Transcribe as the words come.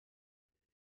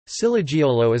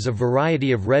Ciliegiolo is a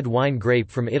variety of red wine grape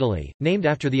from Italy, named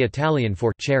after the Italian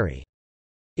for cherry.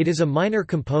 It is a minor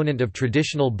component of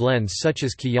traditional blends such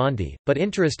as Chianti, but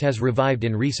interest has revived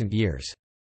in recent years.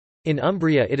 In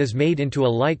Umbria it is made into a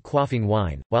light quaffing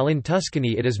wine, while in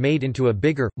Tuscany it is made into a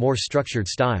bigger, more structured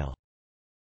style.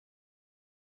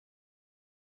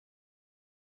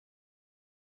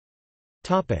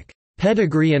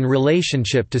 Pedigree and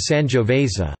relationship to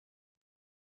Sangiovese.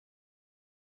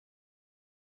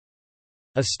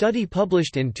 A study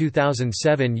published in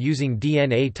 2007 using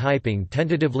DNA typing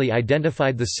tentatively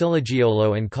identified the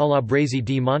Ciliegiolo and Calabresi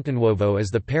di Montenuovo as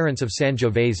the parents of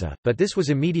Sangiovese, but this was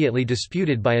immediately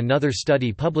disputed by another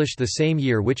study published the same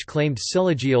year which claimed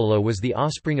Ciliegiolo was the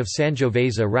offspring of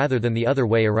Sangiovese rather than the other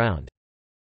way around.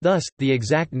 Thus, the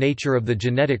exact nature of the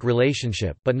genetic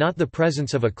relationship but not the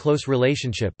presence of a close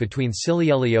relationship between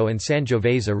Ciliegiolo and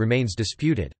Sangiovese remains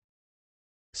disputed.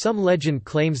 Some legend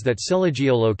claims that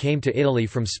Ciliegiolo came to Italy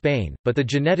from Spain, but the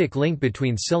genetic link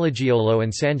between Ciliegiolo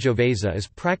and Sangiovese is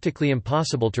practically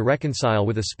impossible to reconcile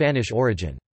with a Spanish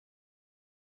origin.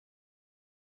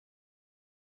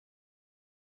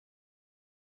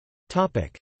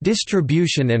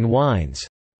 Distribution and wines.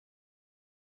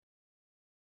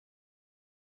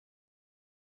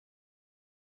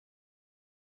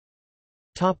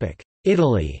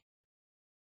 Italy.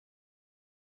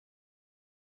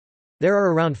 There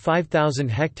are around 5,000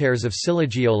 hectares of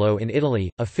Ciliegiolo in Italy,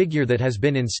 a figure that has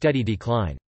been in steady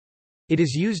decline. It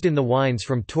is used in the wines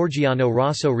from Torgiano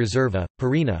Rosso Riserva,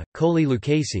 Parina, Colli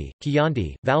Lucchesi,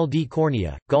 Chianti, Val di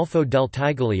Cornia, Golfo del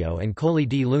Tiglio and Colli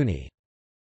di Luni.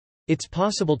 It's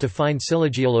possible to find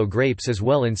Ciliegiolo grapes as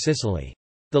well in Sicily.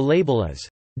 The label is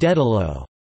Dedalo.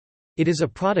 It is a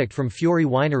product from Fiori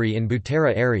Winery in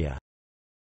Butera area.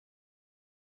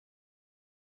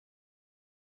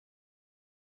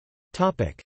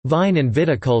 Vine and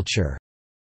viticulture.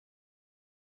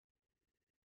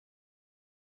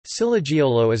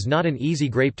 Ciliegiolo is not an easy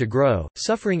grape to grow,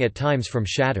 suffering at times from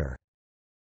shatter.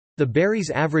 The berries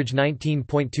average 19.2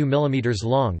 mm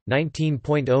long,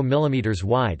 19.0 mm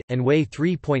wide, and weigh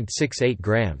 3.68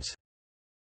 grams.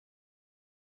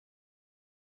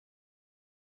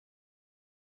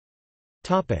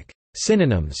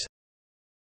 Synonyms.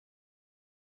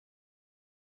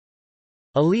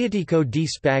 Aleatico di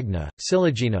Spagna,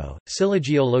 Ciliegino,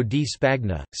 Ciliegiolo di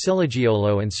Spagna,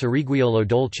 Ciliegiolo and Ciliegiolo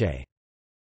dolce.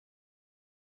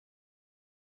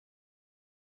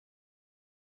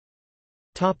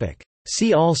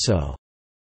 See also: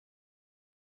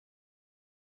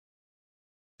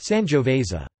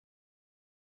 Sangiovese.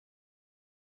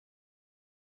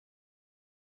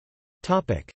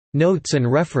 Notes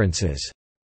and references.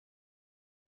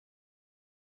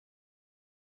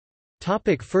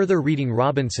 Further reading: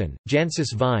 Robinson,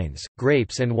 Jancis Vines,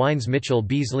 Grapes and Wines, Mitchell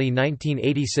Beasley,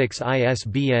 1986,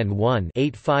 ISBN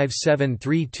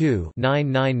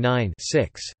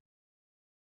 1-85732-999-6.